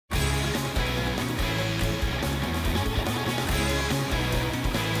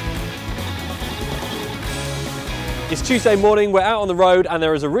It's Tuesday morning, we're out on the road, and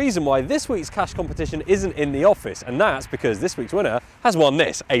there is a reason why this week's cash competition isn't in the office, and that's because this week's winner has won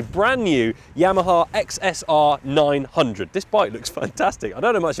this, a brand new Yamaha XSR900. This bike looks fantastic. I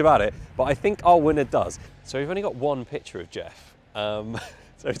don't know much about it, but I think our winner does. So we've only got one picture of Geoff, so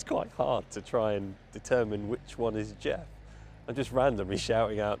it's quite hard to try and determine which one is Geoff. I'm just randomly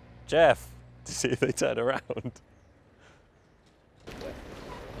shouting out, Geoff, to see if they turn around.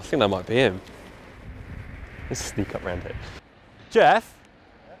 I think that might be him. Let's sneak up round here. Geoff?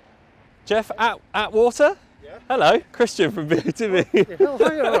 Yeah. Geoff Attwater? Yeah. Hello, Christian from BOTB. Oh,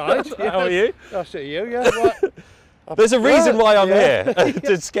 hi, all right. How are you? I see you, yeah. What? There's a reason why I'm here,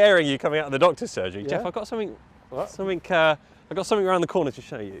 to scaring you coming out of the doctor's surgery. Yeah. Geoff, I've got something, I've got something around the corner to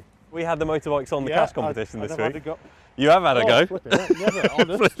show you. We had the motorbikes on the cash competition this week. You have had a go?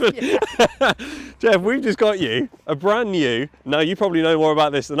 Geoff, we've just got you a brand new, now you probably know more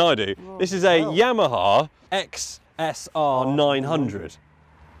about this than I do. This is a Yamaha XSR900.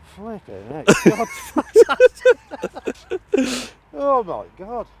 Flipping heck, God. Oh my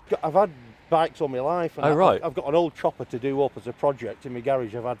God. I've had bikes all my life, and I've got an old chopper to do up as a project in my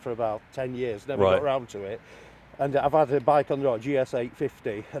garage I've had for about 10 years, never got around to it. And I've had a bike on the road,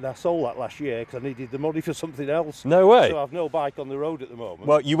 GS850, and I sold that last year because I needed the money for something else. No way. So I've no bike on the road at the moment.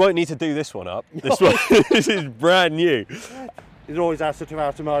 Well, you won't need to do this one up. This one, this is brand new. It's always out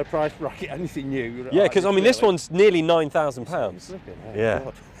of my price bracket, anything new. Yeah, because I mean, this one's nearly £9,000.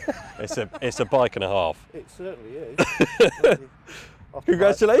 Yeah, it's a bike and a half. It certainly is.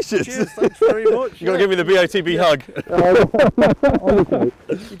 Congratulations. Cheers, thanks very much. You've got to give me the BOTB hug.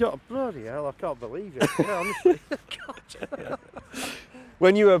 You don't, bloody hell, I can't believe it. Yeah, honestly. God.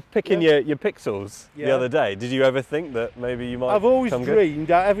 When you were picking your pixels the other day, did you ever think that maybe you might I've always dreamed,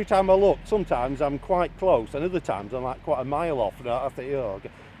 every time I look, sometimes I'm quite close, and other times I'm like quite a mile off, and I think, oh,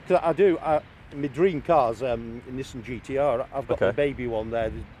 because I do, my dream car's a Nissan GTR, I've got the baby one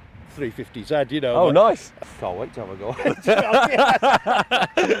there, 350Z, you know. Oh, nice. I can't wait to have a go.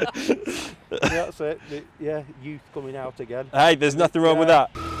 That's it. Yeah, youth coming out again. Hey, there's nothing wrong with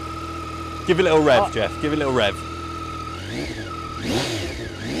that. Give it a little rev, Geoff. Give it a little rev.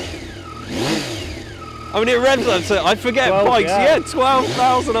 I mean, it revs, I forget bikes. Yeah,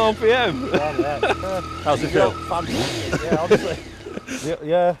 12,000 RPM. How's it feel? Fantastic, yeah, honestly.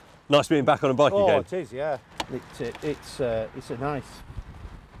 Yeah. Nice being back on a bike again. Oh, it is, yeah. It's a nice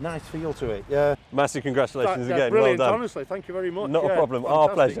feel to it, yeah. Massive congratulations again, brilliant, well done. Honestly, thank you very much. Not a problem, our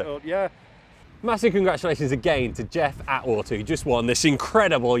pleasure. Yeah. Massive congratulations again to Geoff Attwater, who just won this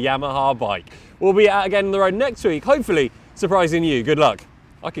incredible Yamaha bike. We'll be out again on the road next week, hopefully surprising you. Good luck.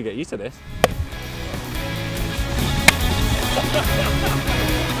 I could get used to this.